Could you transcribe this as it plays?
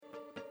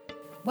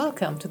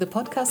Welcome to the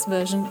podcast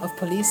version of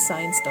Police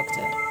Science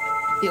Doctor,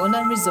 the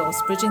online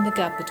resource bridging the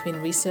gap between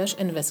research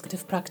and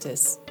investigative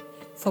practice.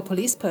 For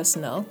police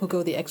personnel who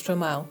go the extra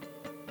mile.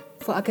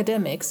 For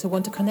academics who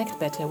want to connect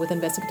better with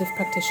investigative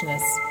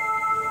practitioners.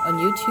 On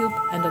YouTube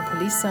and on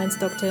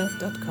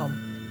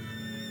policesciencedoctor.com.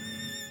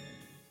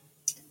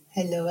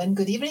 Hello and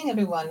good evening,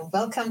 everyone.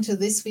 Welcome to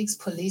this week's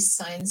Police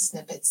Science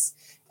Snippets.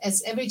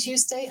 As every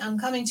Tuesday, I'm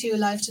coming to you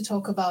live to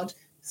talk about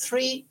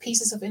 3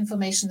 pieces of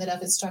information that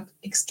I've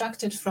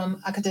extracted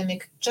from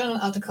academic journal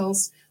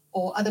articles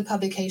or other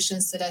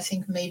publications that I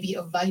think may be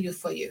of value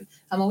for you.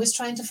 I'm always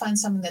trying to find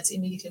something that's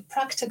immediately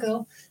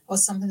practical or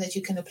something that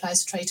you can apply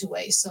straight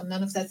away. So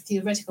none of that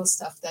theoretical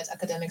stuff that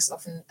academics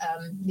often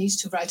need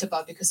to write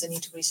about because they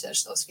need to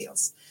research those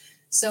fields.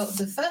 So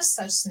the first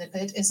such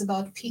snippet is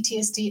about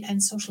PTSD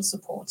and social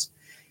support.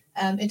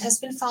 It has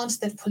been found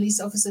that police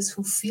officers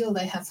who feel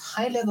they have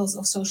high levels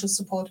of social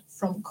support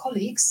from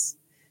colleagues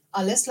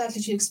are less likely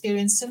to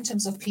experience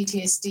symptoms of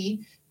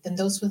PTSD than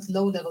those with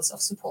low levels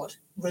of support,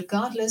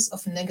 regardless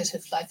of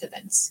negative life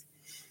events.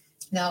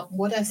 Now,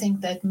 what I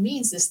think that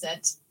means is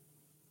that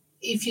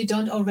if you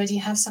don't already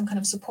have some kind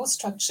of support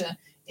structure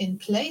in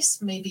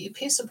place, maybe a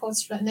peer support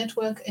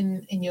network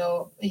in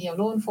your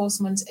law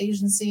enforcement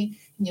agency,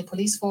 in your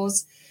police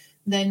force,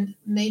 then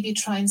maybe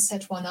try and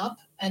set one up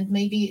and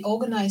maybe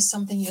organize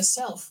something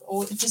yourself,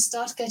 or just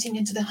start getting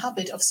into the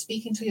habit of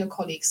speaking to your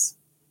colleagues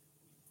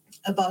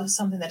about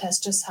something that has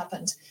just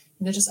happened.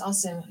 Just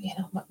ask them,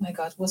 my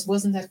God,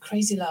 wasn't that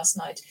crazy last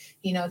night?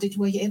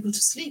 Were you able to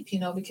sleep?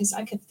 Because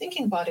I kept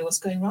thinking about it, was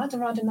going round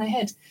and round in my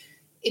head.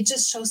 It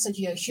just shows that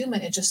you're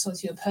human. It just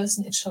shows you're a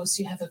person. It shows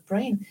you have a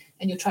brain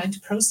and you're trying to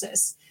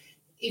process.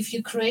 If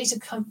you create a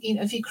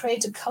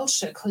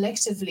culture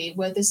collectively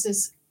where this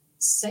is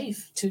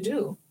safe to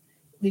do,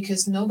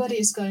 because nobody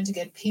is going to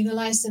get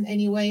penalized in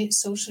any way,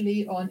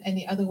 socially or in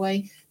any other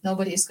way.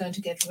 Nobody is going to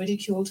get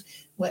ridiculed,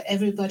 where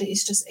everybody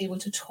is just able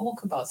to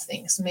talk about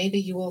things. Maybe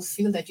you will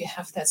feel that you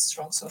have that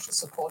strong social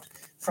support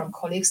from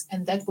colleagues,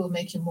 and that will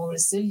make you more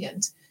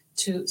resilient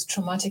to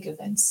traumatic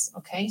events.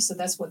 Okay, so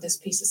that's what this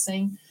piece is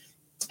saying.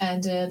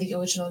 And the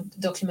original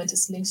document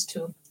is linked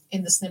to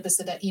in the snippets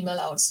that I email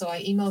out. So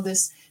I email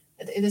this.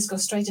 This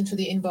goes straight into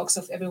the inbox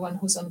of everyone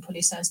who's on the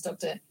Police Science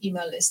Doctor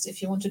email list.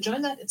 If you want to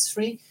join that, it's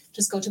free.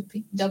 Just go to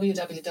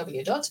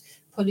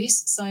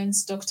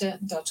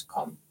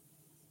www.policesciencedoctor.com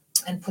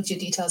and put your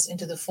details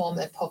into the form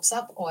that pops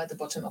up or at the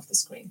bottom of the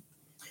screen.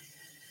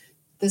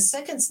 The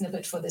second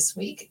snippet for this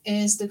week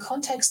is the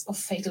context of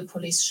fatal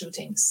police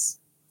shootings.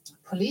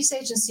 Police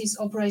agencies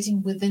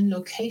operating within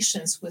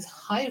locations with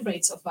high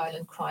rates of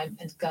violent crime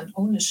and gun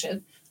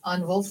ownership are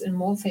involved in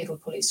more fatal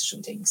police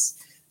shootings.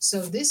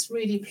 So this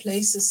really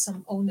places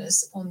some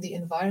onus on the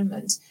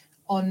environment,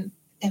 on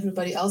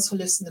everybody else who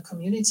lives in the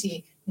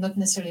community, not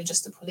necessarily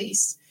just the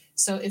police.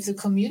 So if the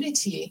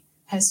community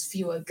has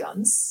fewer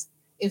guns,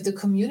 if the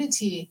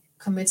community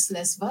commits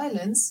less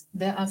violence,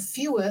 there are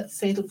fewer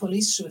fatal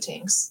police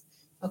shootings.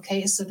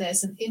 Okay, so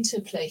there's an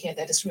interplay here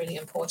that is really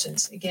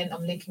important. Again,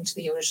 I'm linking to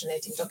the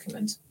originating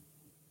document.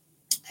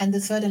 And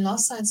the third and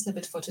last science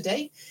snippet for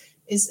today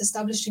is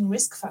establishing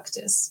risk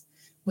factors.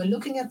 We're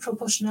looking at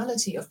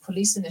proportionality of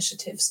police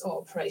initiatives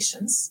or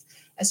operations,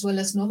 as well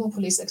as normal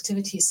police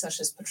activities such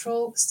as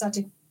patrol.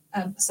 Static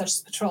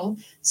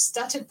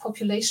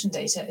population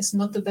data is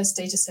not the best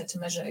data set to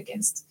measure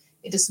against.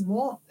 It is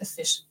more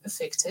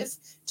effective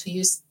to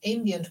use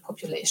ambient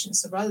population.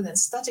 So rather than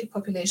static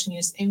population,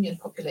 use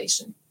ambient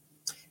population.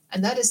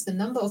 And that is the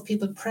number of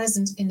people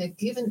present in a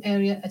given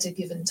area at a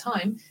given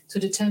time to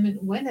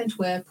determine when and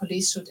where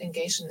police should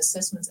engage in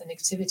assessments and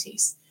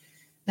activities.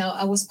 Now,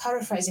 I was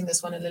paraphrasing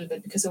this one a little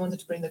bit because I wanted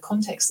to bring the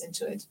context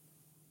into it.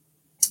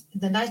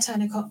 The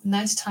nighttime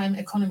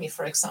economy,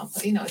 for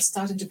example, it's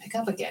starting to pick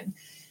up again.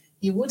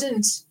 You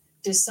wouldn't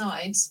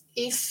decide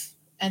if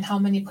and how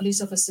many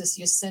police officers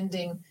you're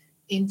sending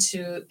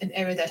into an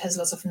area that has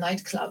lots of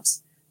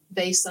nightclubs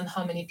based on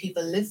how many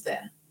people live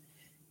there.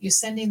 You're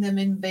sending them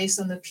in based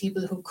on the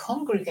people who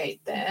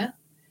congregate there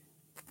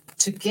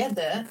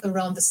together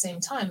around the same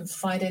time,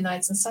 Friday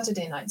nights and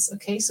Saturday nights.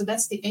 Okay, so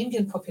that's the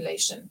ambient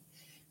population.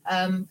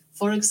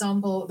 For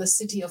example, the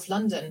City of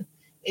London.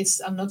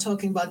 I'm not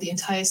talking about the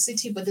entire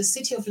city, but the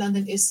City of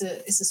London is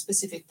a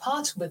specific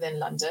part within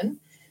London.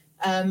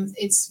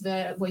 It's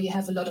where you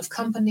have a lot of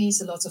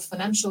companies,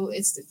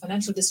 it's the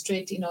financial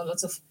district,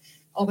 lots of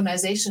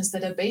organizations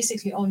that are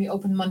basically only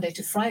open Monday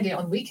to Friday.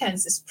 On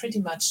weekends is pretty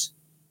much,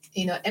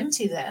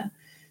 empty there.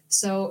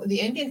 So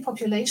the ambient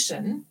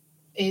population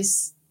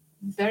is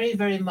very,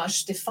 very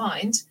much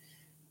defined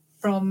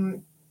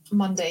from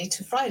Monday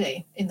to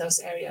Friday in those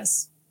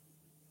areas.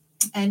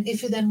 And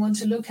if you then want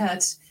to look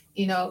at,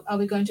 are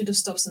we going to do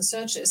stops and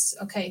searches?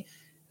 Okay,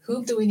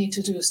 who do we need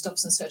to do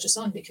stops and searches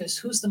on? Because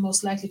who's the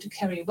most likely to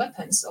carry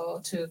weapons or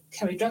to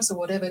carry drugs or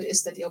whatever it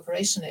is that the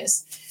operation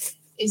is?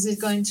 Is it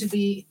going to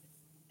be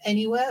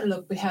anywhere.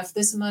 Look, we have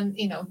this amount,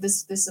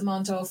 this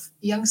amount of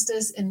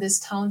youngsters in this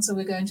town, so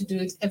we're going to do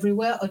it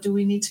everywhere? Or do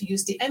we need to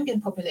use the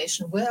ambient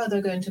population? Where are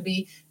they going to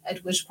be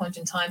at which point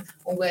in time,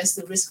 or where's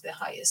the risk the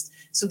highest?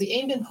 So the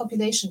ambient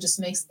population just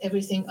makes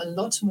everything a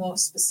lot more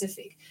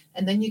specific.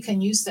 And then you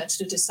can use that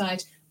to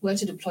decide where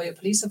to deploy your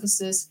police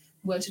officers,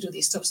 where to do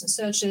these stops and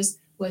searches,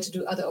 where to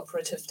do other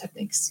operative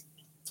techniques.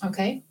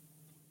 Okay?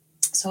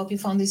 So I hope you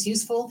found this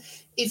useful.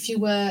 If you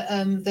were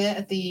there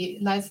at the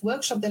live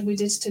workshop that we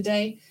did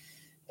today,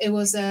 it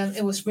was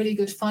really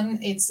good fun.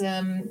 It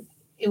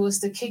was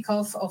the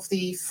kickoff of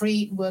the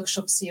free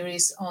workshop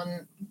series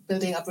on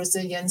building up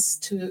resilience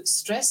to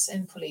stress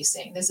in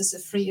policing. This is a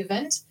free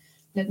event.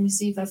 Let me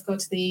see if I've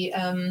got the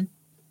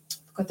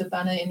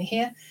banner in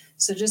here.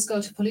 So just go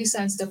to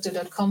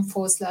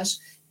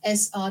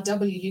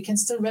policesciencedoctor.com/SRW. You can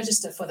still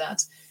register for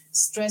that.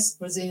 Stress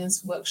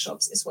Resilience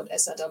Workshops is what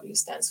SRW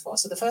stands for.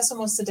 So the first one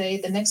was today.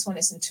 The next one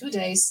is in 2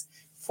 days,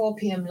 4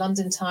 p.m.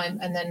 London time,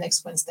 and then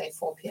next Wednesday,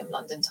 4 p.m.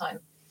 London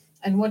time.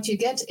 And what you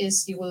get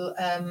is we will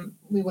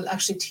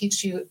actually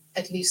teach you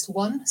at least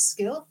one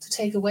skill to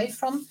take away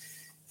from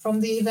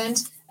the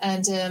event.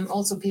 And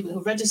also people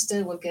who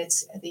register will get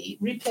the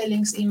replay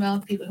links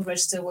emailed. People who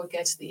register will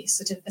get the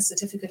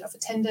certificate of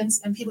attendance,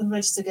 and people who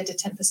register get a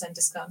 10%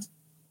 discount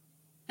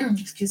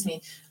excuse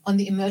me, on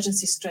the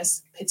emergency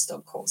stress pit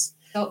stop course.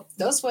 So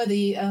those were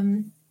the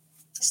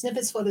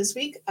snippets for this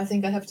week. I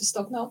think I have to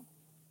stop now.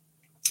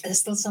 There's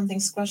still something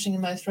scratching in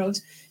my throat,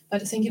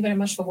 but thank you very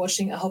much for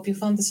watching. I hope you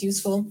found this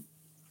useful.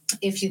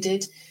 If you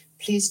did,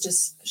 please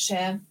just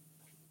share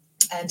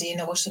and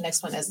watch the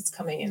next one as it's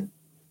coming in.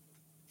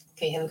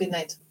 Okay, have a good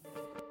night.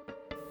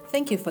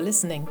 Thank you for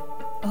listening.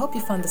 I hope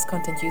you found this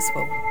content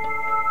useful.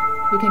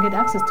 You can get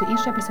access to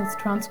each episode's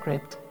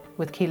transcript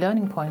with key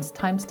learning points,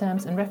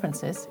 timestamps, and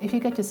references if you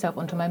get yourself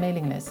onto my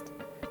mailing list.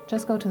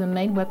 Just go to the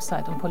main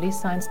website on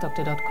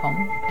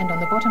policesciencedoctor.com, and on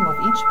the bottom of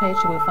each page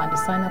you will find a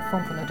sign-up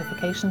form for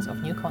notifications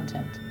of new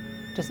content.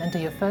 Just enter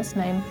your first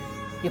name,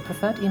 your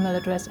preferred email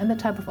address, and the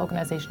type of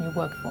organization you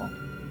work for.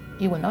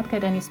 You will not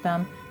get any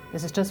spam.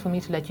 This is just for me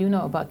to let you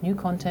know about new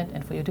content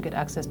and for you to get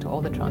access to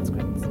all the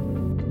transcripts.